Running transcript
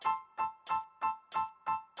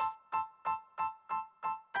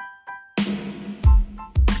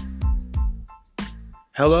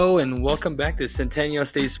Hello and welcome back to Centennial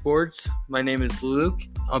State Sports. My name is Luke.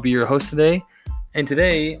 I'll be your host today. And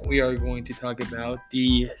today we are going to talk about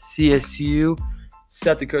the CSU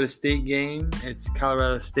South Dakota State game. It's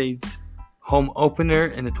Colorado State's home opener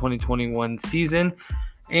in the 2021 season.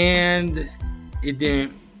 And it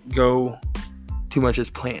didn't go too much as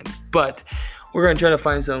planned. But we're going to try to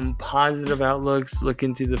find some positive outlooks, look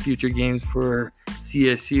into the future games for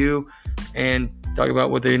CSU, and talk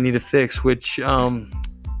about what they need to fix, which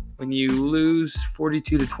when you lose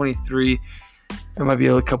 42-23, there might be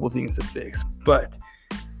a couple things to fix. But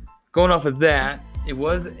going off of that, it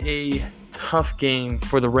was a tough game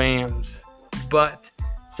for the Rams, but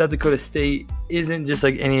South Dakota State isn't just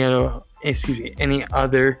like any other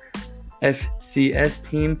FCS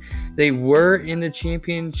team. They were in the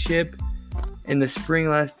championship in the spring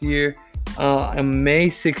last year. On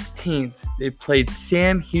May 16th, they played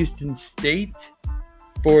Sam Houston State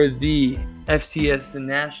for the FCS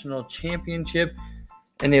National Championship,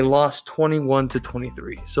 and they lost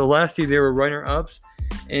 21-23. So last year they were runner-ups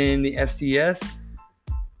in the FCS.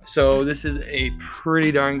 So this is a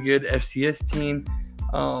pretty darn good FCS team.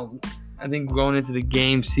 I think going into the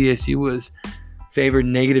game, CSU was favored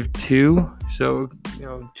 -2. So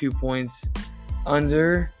 2 points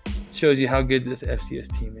under shows you how good this FCS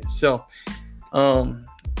team is. So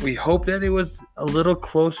we hope that it was a little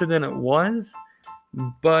closer than it was.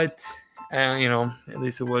 But, at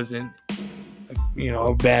least it wasn't,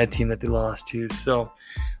 a bad team that they lost to. So,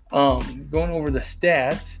 going over the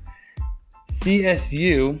stats,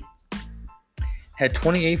 CSU had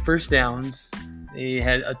 28 first downs. They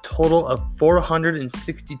had a total of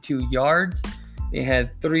 462 yards. They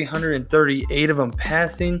had 338 of them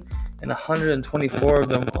passing and 124 of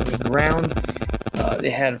them on the ground.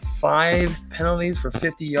 They had 5 penalties for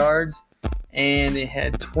 50 yards, and they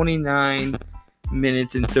had 29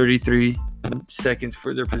 minutes and 33 seconds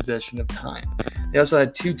for their possession of time. They also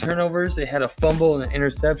had 2 turnovers. They had a fumble and an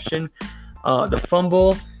interception. The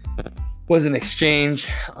fumble was an exchange.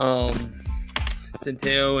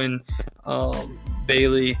 Centeo and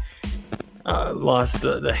Bailey lost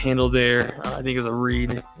the handle there. I think it was a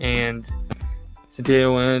read, and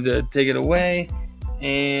Centeo wanted to take it away,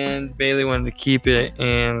 and Bailey wanted to keep it,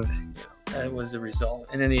 and that was the result.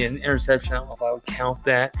 And then the interception, I don't know if I would count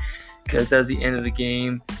that, because that was the end of the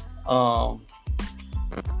game. The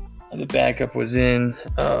backup was in,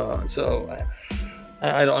 so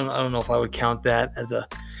I don't know if I would count that as a,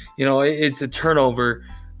 it's a turnover,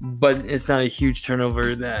 but it's not a huge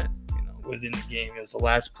turnover that was in the game. It was the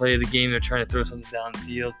last play of the game. They're trying to throw something down the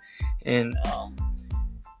field, and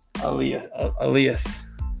Elias,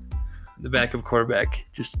 the backup quarterback,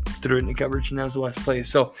 just threw it in the coverage, and that was the last play.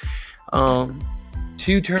 So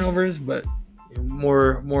 2 turnovers, but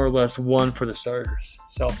more or less 1 for the starters.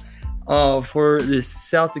 So for the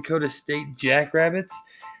South Dakota State Jackrabbits,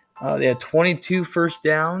 they had 22 first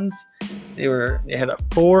downs. They had a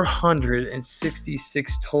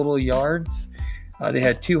 466 total yards. They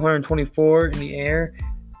had 224 in the air,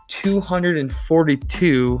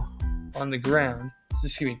 242 on the ground.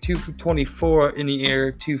 224 in the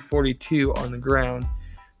air, 242 on the ground.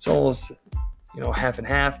 It's almost half and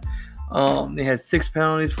half. They had 6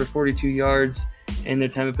 penalties for 42 yards, and their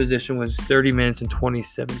time of possession was 30 minutes and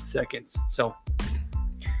 27 seconds. So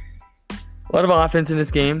a lot of offense in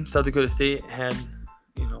this game. South Dakota State had,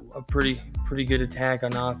 a pretty good attack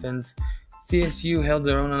on offense. CSU held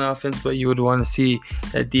their own on offense, but you would want to see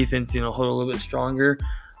that defense, hold a little bit stronger.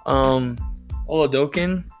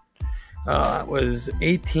 Oladokin was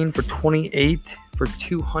 18 for 28 for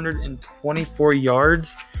 224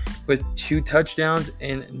 yards with 2 touchdowns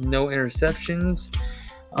and no interceptions.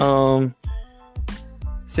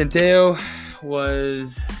 Centeo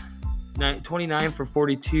was 29 for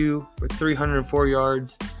 42 for 304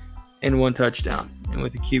 yards and 1 touchdown, and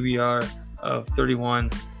with a QBR of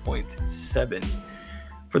 31.7.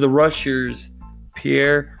 For the rushers,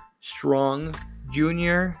 Pierre Strong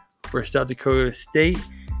Jr. for South Dakota State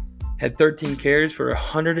had 13 carries for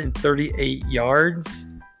 138 yards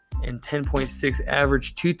and 10.6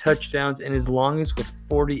 average, 2 touchdowns, and his longest was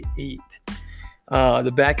 48.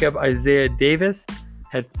 The backup, Isaiah Davis,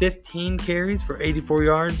 had 15 carries for 84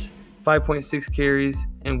 yards, 5.6 carries,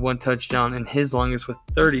 and 1 touchdown, and his longest was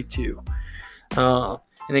 32. And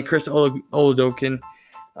then Chris Oladokin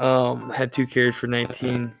had 2 carries for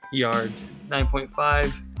 19 yards,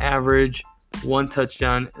 9.5 average, 1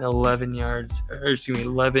 touchdown, and 11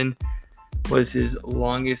 was his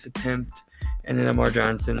longest attempt. And then Amar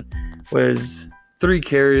Johnson was 3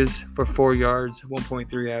 carries for 4 yards,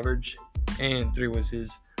 1.3 average, and 3 was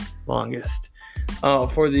his longest.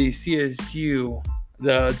 For the CSU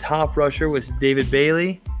The top rusher was David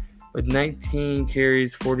Bailey with 19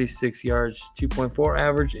 carries, 46 yards, 2.4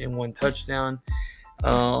 average, and 1 touchdown.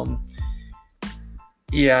 And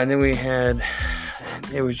then we had,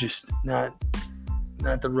 it was just not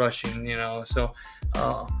the rushing, So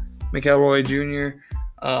McElroy Jr.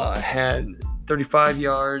 Had 35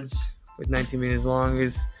 yards with 19 being his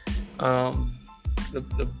longest.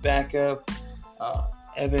 The backup,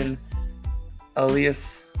 Evan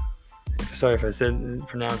Elias, sorry if I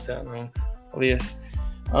pronounced that wrong, Elias,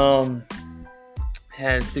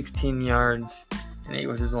 had 16 yards and 8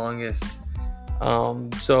 was his longest.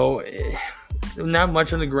 So not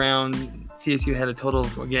much on the ground. CSU had a total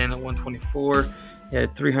of, again, at 124. He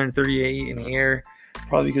had 338 in the air,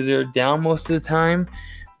 probably because they were down most of the time.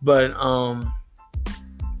 But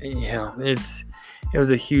it was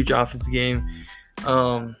a huge offensive game.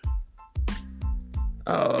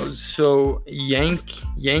 So Yankee,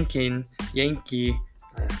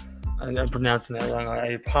 I'm pronouncing that wrong. I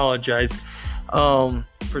apologize.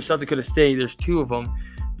 For South Dakota State, there's 2 of them.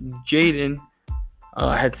 Jaden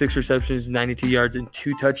had 6 receptions, 92 yards, and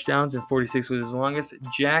 2 touchdowns, and 46 was his longest.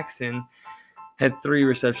 Jackson had 3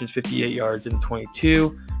 receptions, 58 yards, and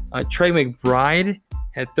 22. Trey McBride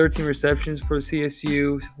had 13 receptions for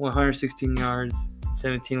CSU, 116 yards,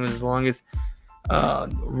 17 was his longest.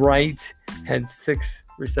 Wright had 6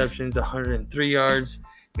 receptions, 103 yards.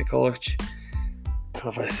 Mikulich, I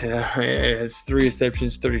don't know if I say that right, has 3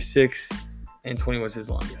 receptions, 36, and 20 was his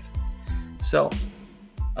longest. So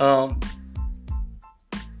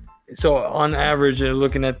on average,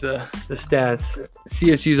 looking at the stats,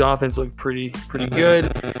 CSU's offense looked pretty good.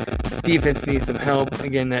 Defense needs some help.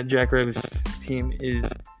 Again, that Jackrabbits team is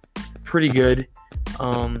pretty good.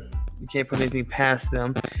 You can't put anything past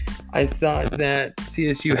them. I thought that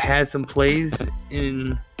CSU had some plays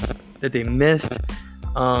that they missed.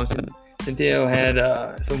 Centeio had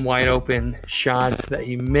some wide open shots that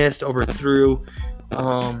he missed, overthrew.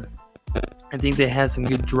 I think they had some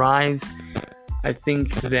good drives. I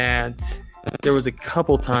think that there was a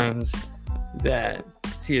couple times that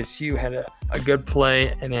CSU had a good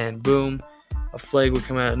play, and then boom, a flag would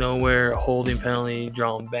come out of nowhere, a holding penalty,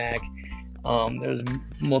 draw them back. There was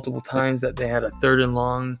multiple times that they had a 3rd and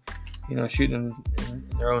long, shooting them in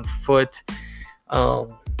their own foot.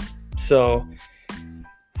 So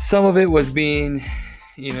some of it was being,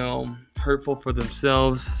 hurtful for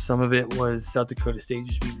themselves. Some of it was South Dakota State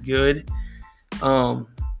just being good.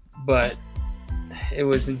 But it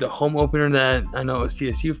wasn't the home opener that I know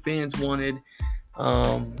CSU fans wanted.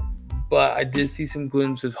 But I did see some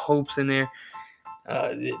glimpses of hopes in there.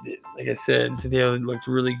 Like I said, Centeio looked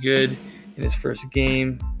really good in his first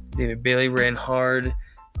game. David Bailey ran hard.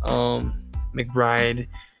 McBride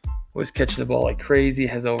was catching the ball like crazy,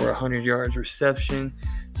 has over 100 yards reception.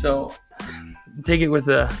 So take it with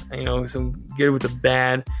some good with the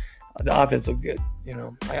bad. The offense looked good.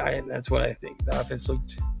 That's what I think. The offense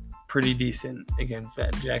looked pretty decent against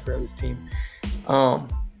that Jackrabbits team.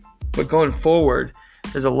 But going forward,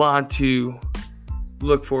 there's a lot to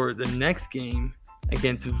look for the next game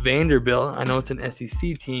against Vanderbilt. I know it's an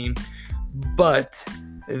SEC team, but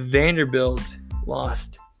Vanderbilt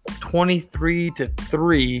lost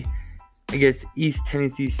 23-3 against East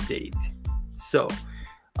Tennessee State. So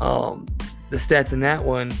the stats in that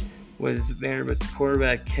one was Vanderbilt's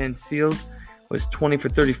quarterback Ken Seals was 20 for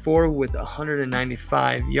 34 with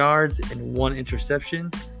 195 yards and 1 interception.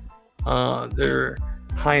 Their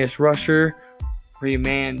highest rusher,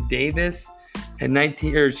 Reman Davis, had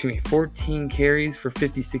 14 carries for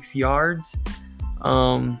 56 yards.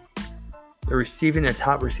 They're receiving the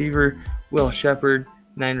top receiver, Will Shepard,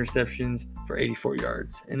 9 receptions for 84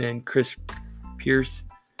 yards. And then Chris Pierce,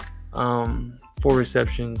 4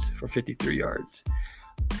 receptions for 53 yards.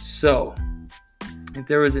 So, if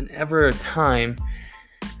there was ever a time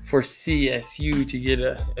for CSU to get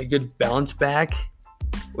a good bounce back,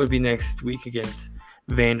 would be next week against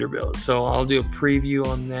Vanderbilt. So I'll do a preview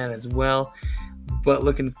on that as well. But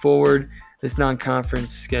looking forward, this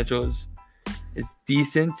non-conference schedule is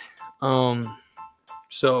decent.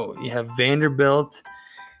 So you have Vanderbilt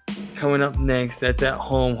coming up next. That's at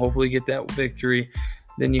home. Hopefully get that victory.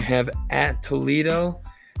 Then you have at Toledo,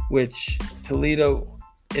 which Toledo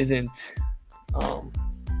isn't a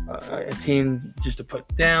team just to put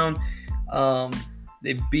down.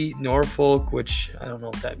 They beat Norfolk, which I don't know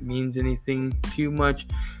if that means anything too much,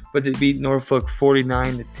 but they beat Norfolk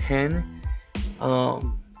 49-10.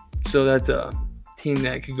 So that's a team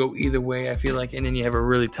that could go either way, I feel like. And then you have a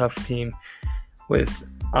really tough team with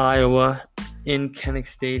Iowa in Kinnick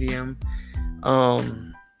Stadium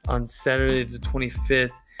on Saturday the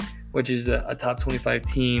 25th, which is a top 25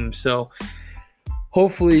 team. So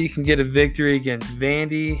hopefully you can get a victory against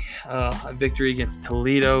Vandy, a victory against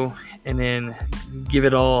Toledo, and then give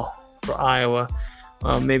it all for Iowa.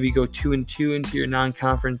 Maybe go 2-2 into your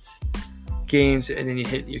non-conference games, and then you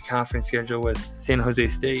hit your conference schedule with San Jose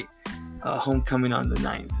State homecoming on the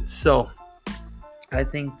 9th. So I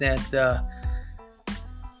think that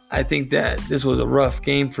this was a rough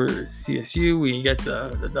game for CSU. We get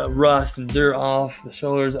the rust and dirt off the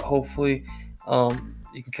shoulders. Hopefully,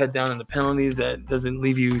 you can cut down on the penalties. That doesn't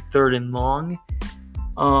leave you third and long.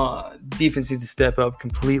 Defense needs to step up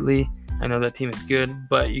completely. I know that team is good,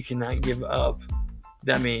 but you cannot give up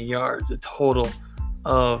that many yards. A total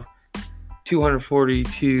of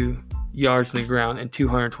 242 yards on the ground and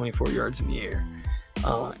 224 yards in the air.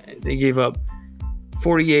 They gave up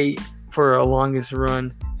 48 for a longest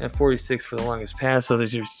run and 46 for the longest pass. So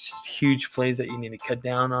there's just huge plays that you need to cut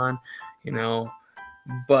down on,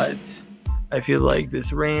 But I feel like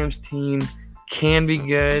this Rams team can be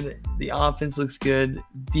good. The offense looks good.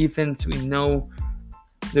 Defense, we know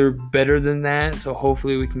they're better than that. So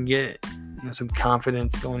hopefully we can get some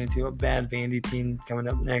confidence going into a bad Vandy team coming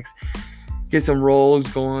up next. Get some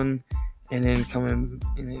rolls going, and then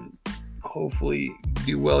hopefully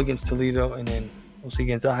do well against Toledo, and then we'll see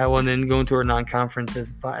against Iowa, and then go into our non-conference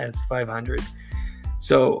as 500.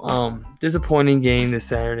 So disappointing game this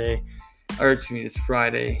Friday.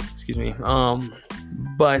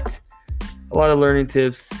 But a lot of learning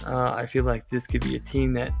tips. I feel like this could be a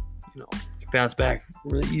team that can bounce back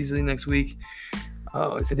really easily next week.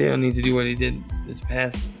 Sadeo needs to do what he did this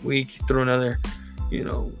past week. Throw another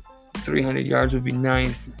 300 yards would be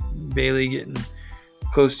nice. Bailey getting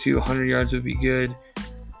close to 100 yards would be good.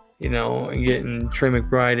 And getting Trey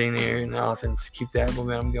McBride in there in the offense, keep that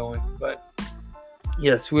momentum going. But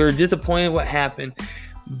yes, we were disappointed what happened,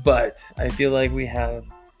 but I feel like we have,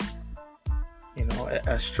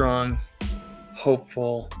 a strong,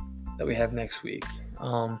 hopeful that we have next week.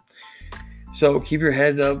 So keep your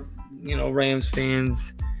heads up, Rams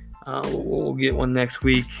fans. We'll get one next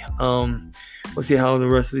week. We'll see how the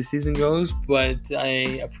rest of the season goes, but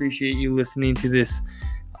I appreciate you listening to this,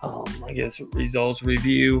 results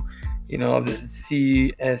review, of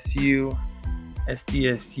the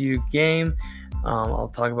SDSU game. I'll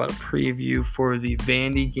talk about a preview for the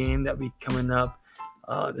Vandy game that will be coming up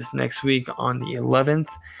this next week on the 11th,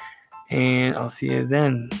 and I'll see you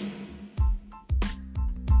then.